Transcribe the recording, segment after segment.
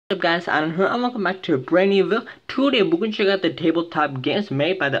What's up guys, Anand here and welcome back to a brand new video. Today we're going to check out the tabletop games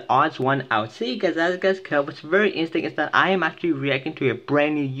made by TheOdd1sOut. See guys, as you guys can, what's very interesting is that I am actually reacting to a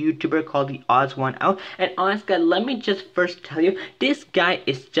brand new YouTuber called TheOdd1sOut. And honestly guys, let me just first tell you, this guy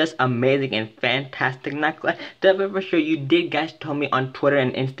is just amazing and fantastic. Not glad that for sure you did guys tell me on Twitter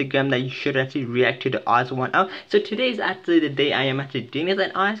and Instagram that you should actually react to TheOdd1sOut. So today is actually the day I am actually doing this,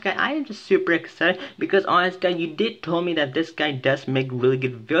 and honestly guys, I am just super excited because honestly guys, you did tell me that this guy does make really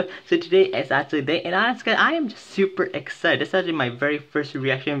good videos. So today is actually the day, and honestly I am just super excited. This is actually my very first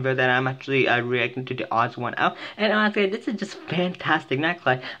reaction video that I'm actually reacting to TheOdd1sOut, and honestly this is just fantastic. Not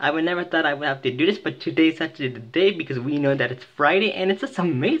like I would never thought I would have to do this, but today is actually the day because we know that it's Friday and it's just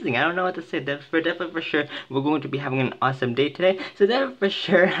amazing. I don't know what to say. Definitely for sure we're going to be having an awesome day today. So definitely for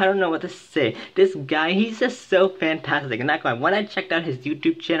sure I don't know what to say. This guy, he's just so fantastic. And not like when I checked out his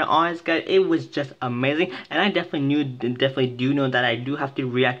YouTube channel, honestly guys, it was just amazing, and I definitely do know that I do have to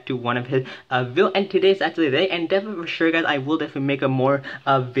react to one of his videos, and today's actually the day, and definitely for sure guys, I will definitely make a more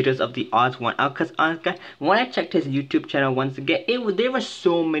videos of TheOdd1sOut, because honestly when I checked his YouTube channel once again, there were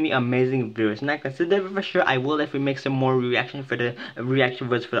so many amazing videos. Not so definitely for sure I will definitely make some more reaction videos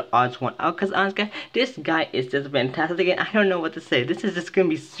for TheOdd1sOut, because honestly this guy is just fantastic, and I don't know what to say. This is just gonna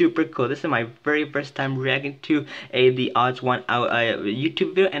be super cool. This is my very first time reacting to TheOdd1sOut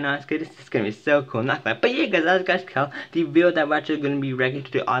YouTube video, and honestly this is gonna be so cool. Not bad. But yeah guys, as you guys can tell, the video that we're actually gonna be reacting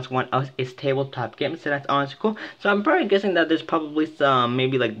to TheOdd1sOut is tabletop games, so that's honestly cool. So I'm probably guessing that there's probably some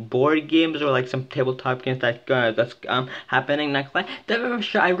maybe like board games or like some tabletop games that's happening next. Like definitely for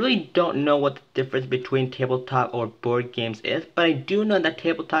sure I really don't know what the difference between tabletop or board games is, but I do know that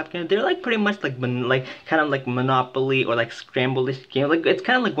tabletop games, they're like pretty much like kind of like Monopoly or like Scramble-ish game. Like it's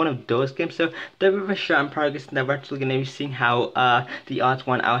kind of like one of those games. So definitely for sure I'm probably guessing that we're actually gonna be seeing how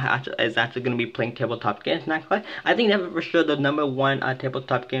TheOdd1sOut is actually gonna be playing tabletop games next. Like I think definitely for sure the number one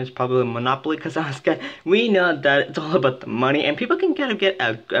tabletop game is probably Monopoly, because honestly we know that it's all about the money and people can kind of get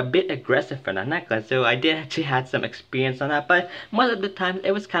a bit aggressive for that necklace. So I did actually had some experience on that, but most of the time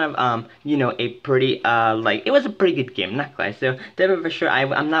it was kind of you know, a pretty like it was a pretty good game necklace. So definitely for sure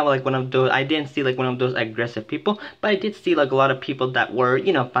I'm not like one of those, I didn't see like one of those aggressive people, but I did see like a lot of people that were,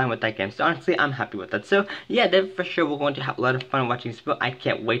 you know, fine with that game. So honestly I'm happy with that. So yeah, definitely for sure we're going to have a lot of fun watching this video. I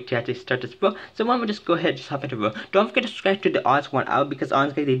can't wait to actually start this video. So why don't we just go ahead, just hop into the video. Don't forget to subscribe to TheOdd1sOut, because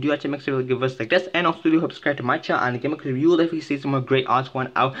honestly they do actually make some really good videos like this, and also do subscribe to my channel on the game, because you will definitely see some more great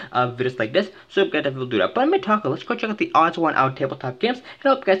TheOdd1sOut videos like this. So guys, definitely will do that. But let me talk. Let's go check out TheOdd1sOut tabletop games,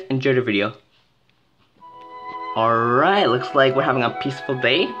 and I hope you guys enjoy the video. Alright, looks like we're having a peaceful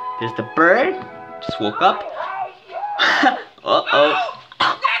day. There's the bird. Just woke up. Uh-oh.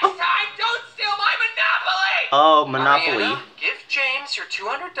 Next time, don't steal my Monopoly! Oh, Monopoly. Mariana, give James your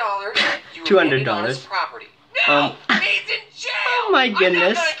 $200. $200. Property. No! He's in jail! Oh my goodness.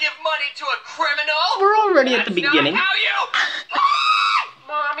 I'm not gonna give money to a criminal! We're already at the beginning. Not how you...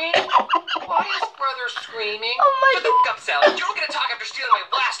 Mommy, why is brother screaming? Oh my Shut the fuck up, Sally. You don't get to talk after stealing my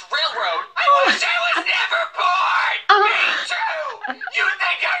last railroad. I wish I was never born! Me too! You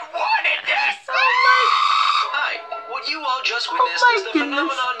think I wanted this? Hi, what you all just witnessed is the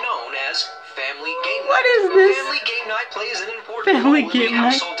phenomenon known as family game night. What is this? Family game night plays an important role in the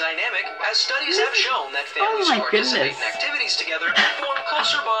household dynamic, as studies have shown that families who participate in activities together form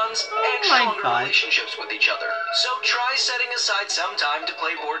closer bonds and stronger relationships with each other. So try setting aside some time to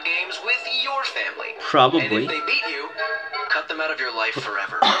play board games with your family. Probably. And if they beat you, cut them out of your life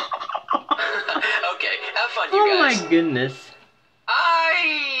forever. Okay, have fun, you guys. Oh my goodness.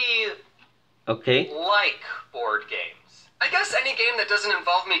 I Okay. like board games. I guess any game that doesn't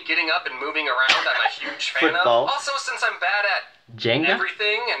involve me getting up and moving around, I'm a huge fan Football. of. Also, since I'm bad at Jenga?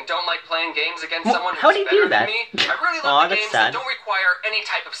 everything and don't like playing games against Well, someone how who's do you do better that? than me, I really Aw, love the that's games sad. that don't require any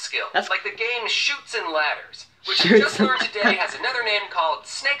type of skill. That's- like the game Shoots and Ladders, which I just learned today has another name called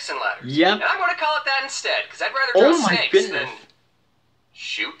Snakes and Ladders. Yep. And I'm going to call it that instead, because I'd rather draw Oh my snakes goodness. than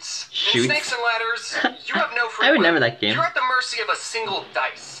shoots. Shoots. In Snakes and Ladders, you have no free I will. remember that game. You're at the mercy of a single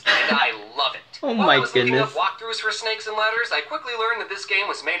dice, and I love it. Oh While my I was looking goodness. up walkthroughs for Snakes and Ladders, I quickly learned that this game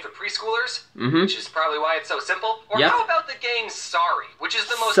was made for preschoolers, which is probably why it's so simple. Or Yep. how about the game Sorry, which is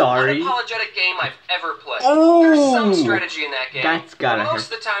the most Sorry. unapologetic game I've ever played. Oh, There's some strategy in that game, that's gotta but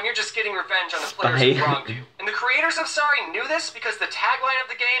most of the time you're just getting revenge on the players Spy. who wronged you. And the creators of Sorry knew this because the tagline of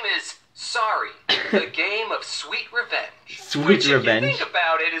the game is Sorry, the game of sweet revenge. Sweet Which, revenge. if you think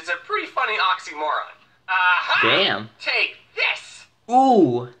about it, is a pretty funny oxymoron. Aha! Damn. Take this!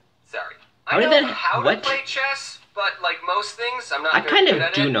 Ooh. Sorry. How I did know that- how what? to play chess, but like most things, I'm not I very kind of good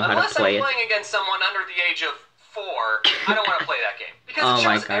at do it, know how to unless play I'm it. playing against someone under the age of 4, I don't want to play that game. Because it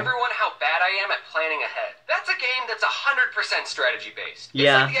shows everyone how bad I am at planning ahead. That's a game that's 100% strategy-based.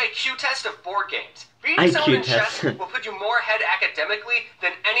 Yeah. It's like the IQ test of board games. Beating someone in chess will put you more ahead academically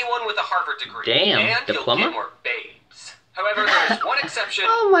than anyone with a Harvard degree. Damn, and diploma? you'll get more babes. However, there's one exception.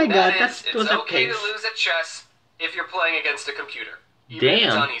 Oh my god, it's okay to lose at chess if you're playing against a computer. Even if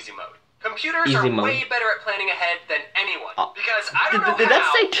it's on easy mode. Computers are way better at planning ahead than anyone. Because I don't know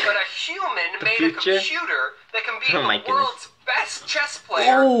how, but a human made a computer that can beat the world's best chess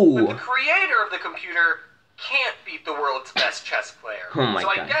player, but the creator of the computer can't beat the world's best chess player. Oh my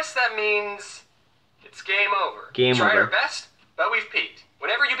god. I guess that means it's game over. Game over. Tried our best, but we've peaked.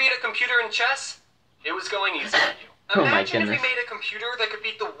 Whenever you beat a computer in chess, it was going easy on you. Imagine if we made a computer that could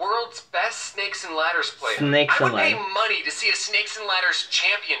beat the world's best Snakes and Ladders player. I would pay money to see a Snakes and Ladders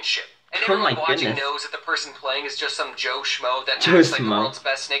championship. And everyone watching knows that the person playing is just some Joe Schmo that acts like the world's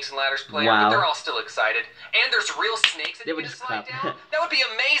best Snakes and Ladders player, but they're all still excited. And there's real snakes that you can slide down. That would be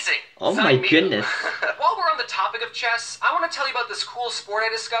amazing. Oh my goodness. While we're on the topic of chess, I want to tell you about this cool sport I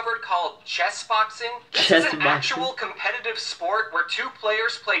discovered called chess boxing. This is an actual competitive sport where 2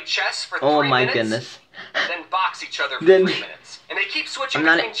 players play chess for 3 minutes. Oh my goodness. Then box each other for 3 minutes. And they keep switching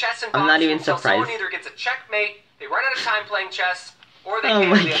between chess and boxing until someone either gets a checkmate, they run out of time playing chess, or they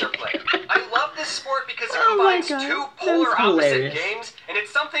can't the other player. I love this sport because it combines 2 polar opposite games, and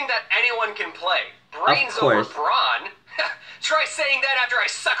it's something that anyone can play. Brains over brawn. Try saying that after I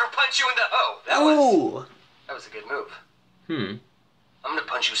sucker punch you in the... That was a good move. I'm gonna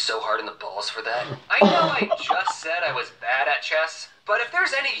punch you so hard in the balls for that. I know I just said I was bad at chess, but if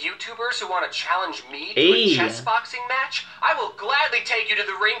there's any YouTubers who want to challenge me to a chess boxing match, I will gladly take you to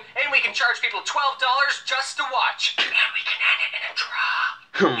the ring, and we can charge people $12 just to watch. And we can end it in a draw.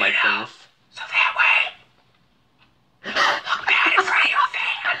 Oh my goodness. So that way, look bad in front of your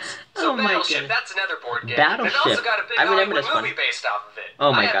fans. So Battleship, that's another board game. Battleship. It also got a big Hollywood movie based off of it.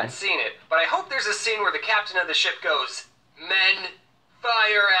 Oh my god. I haven't seen it, but I hope there's a scene where the captain of the ship goes, "Men,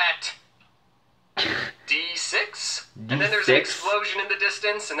 fire at D6? And then there's an explosion in the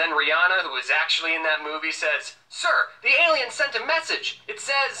distance, and then Rihanna, who is actually in that movie, says, "Sir, the alien sent a message. It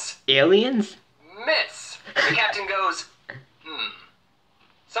says..." Aliens? "Miss." The captain goes,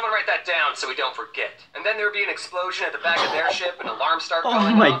 "Someone write that down so we don't forget." And then there'd be an explosion at the back of their ship, and alarms start going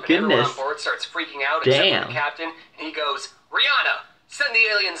off, and everyone on board starts freaking out except for the captain. And he goes, "Rihanna, send the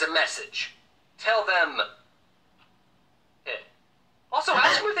aliens a message. Tell them..." Also,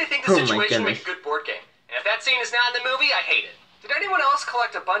 ask them if they think the situation would make a good board game. And if that scene is not in the movie, I hate it. Did anyone else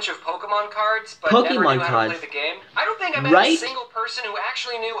collect a bunch of Pokemon cards, but never knew how to play the game? I don't think I met a single person who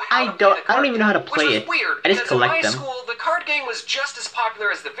actually knew how to play the card game. I don't even know how to play it. Which was weird, I just collect them. in my school, the card game was just as popular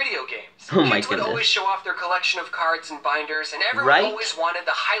as the video games. Oh my Kids would always show off their collection of cards and binders, and everyone always wanted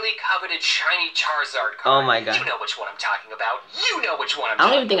the highly coveted shiny Charizard card. Oh my god. You know which one I'm talking about. You know which one I'm talking about.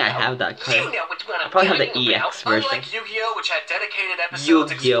 I don't even think I have that card. You know which one I'm I probably have talking the EX version. Unlike Yu-Gi-Oh, which had dedicated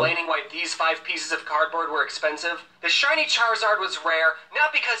episodes explaining why these 5 pieces of cardboard were expensive, the shiny Charizard was rare,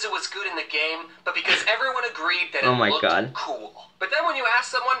 not because it was good in the game, but because everyone agreed that it looked cool. But then when you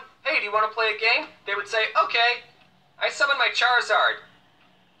ask someone, "Hey, do you want to play a game?" they would say, "Okay, I summon my Charizard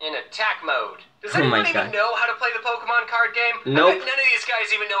in attack mode." Does anyone even know how to play the Pokemon card game? Nope. I bet none of these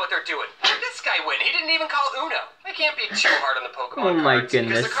guys even know what they're doing. How did this guy win? He didn't even call Uno. I can't be too hard on the Pokemon cards.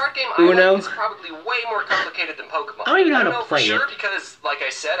 Because the card game I like is probably way more complicated than Pokemon. I don't even know how to play it. Because, like I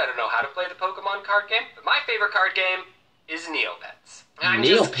said, I don't know how to play the Pokemon card game. But my favorite card game is Neopets. I'm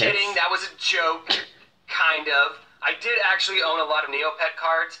just kidding. That was a joke. Kind of. I did actually own a lot of Neopet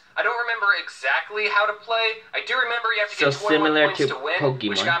cards. I don't remember exactly how to play. I do remember you have to get 21 points to win,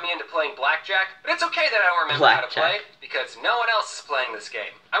 which got me into playing blackjack. But it's okay that I don't remember how to play, because no one else is playing this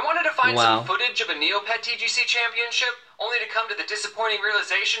game. I wanted to find some footage of a Neopet TGC championship, only to come to the disappointing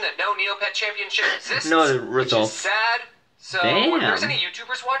realization that no Neopet championship exists, which is sad. So, if there's any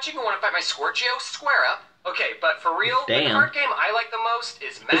YouTubers watching who want to fight my Scorchio, square up. Okay, but for real, the card game I like the most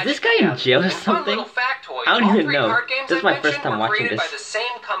is Magic. Is this guy in jail or something? I don't even know. This is my first time watching this. By the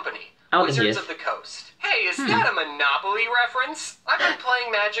same company, I Wizards of the Coast. Hey, is that a Monopoly reference? I've been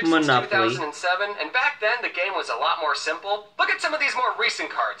playing Magic since 2007, and back then the game was a lot more simple. Look at some of these more recent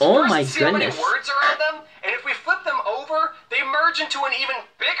cards. Oh my see how many words are on them? And if we flip them over, they merge into an even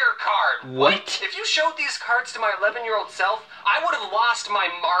bigger card. What? If you showed these cards to my 11-year-old self, I would have lost my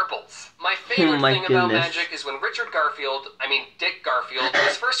marbles. My favorite thing about Magic is when Dick Garfield,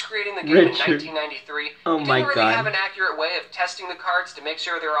 was first creating the game in 1993. Oh my god. He didn't really have an accurate way of testing the cards to make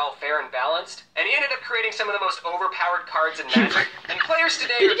sure they're all fair and balanced, and he ended up creating some of the most overpowered cards in Magic. And players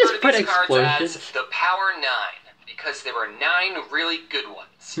today refer to these cards as the Power 9, because there were 9 really good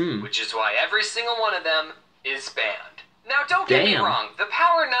ones, which is why every single one of them is banned. Now, don't get me wrong, the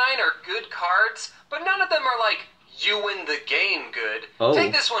Power 9 are good cards, but none of them are like, you win the game good.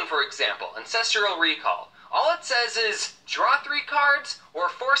 Take this one for example, Ancestral Recall. All it says is, draw 3 cards, or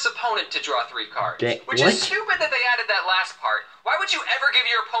force opponent to draw 3 cards. Which is stupid that they added that last part. Why would you ever give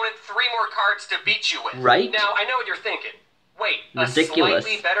your opponent 3 more cards to beat you with? Right? Now, I know what you're thinking. Wait, a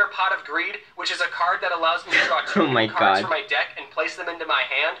slightly better Pot of Greed, which is a card that allows me to draw 2 cards from my deck and place them into my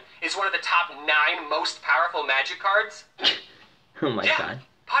hand, is one of the top 9 most powerful Magic cards? Oh my god.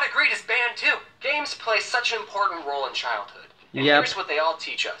 Pot of Greed is banned too. Games play such an important role in childhood. And here's what they all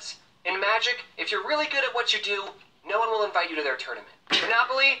teach us. In Magic, if you're really good at what you do, no one will invite you to their tournament.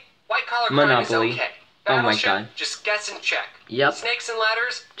 Monopoly, white collar crime is okay. Battleship, just guess and check. Snakes and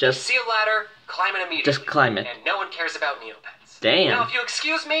ladders, just see a ladder, climb it immediately. Just climb it. And no one cares about Neopets. Damn. Now, if you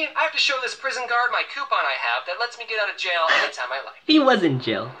excuse me, I have to show this prison guard my coupon I have that lets me get out of jail anytime I like. He was in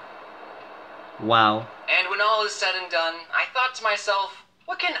jail. Wow. And when all is said and done, I thought to myself,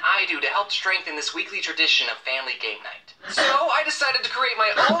 what can I do to help strengthen this weekly tradition of family game night? So I decided to create my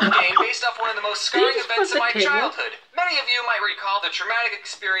own game based off one of the most scarring events of my childhood. Many of you might recall the traumatic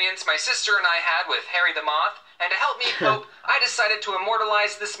experience my sister and I had with Harry the Moth, and to help me cope, I decided to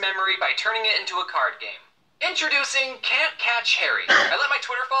immortalize this memory by turning it into a card game. Introducing Can't Catch Harry. I let my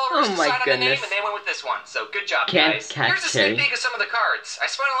Twitter followers decide on the name, and they went with this one, so good job, guys. Here's a sneak peek of some of the cards. I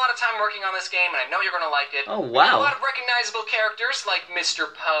spent a lot of time working on this game, and I know you're going to like it. Oh, wow. A lot of recognizable characters like Mr.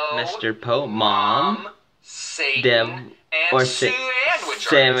 Poe, Mom, Satan, and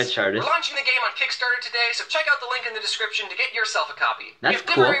Sandwich Artist. We're launching the game on Kickstarter today, so check out the link in the description to get yourself a copy. We have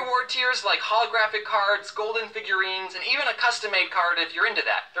different reward tiers like holographic cards, golden figurines, and even a custom-made card if you're into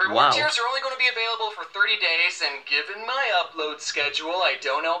that. The reward tiers are only going to be available for 30 days, and given my upload schedule, I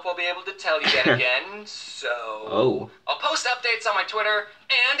don't know if I'll be able to tell you that again, so... I'll post updates on my Twitter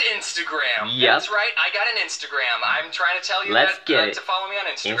and Instagram. That's right, I got an Instagram. I'm trying to tell you to follow me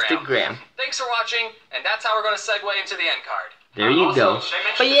on Instagram. Thanks for watching, and that's how we're going to segue into the end card. There you go.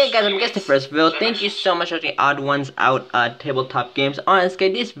 But yeah, guys, I'm guessing first video. Thank you so much for watching Odd Ones Out tabletop games.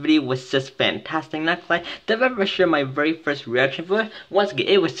 Honestly, this video was just fantastic. Not gonna lie, did I ever share my very first reaction for it? Once again,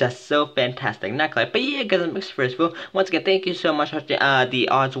 it was just so fantastic. Not gonna lie. But yeah, guys, I'm guessing first video. Once again, thank you so much for watching the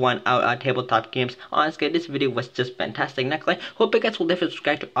TheOdd1sOut tabletop games. Honestly, this video was just fantastic. Not gonna lie. Hope you guys will definitely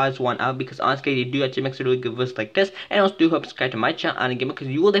subscribe to TheOdd1sOut because honestly, they do actually make some really good videos like this. And also do hope subscribe to my channel Anand because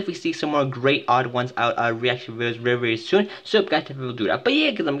you will definitely see some more great TheOdd1sOut reaction videos very soon. So guys, if you will do that. But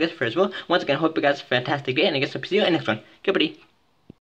yeah, guys, I'm guessing first of all, once again, hope you guys have a fantastic day, and I guess I'll see you in the next one. Goodbye.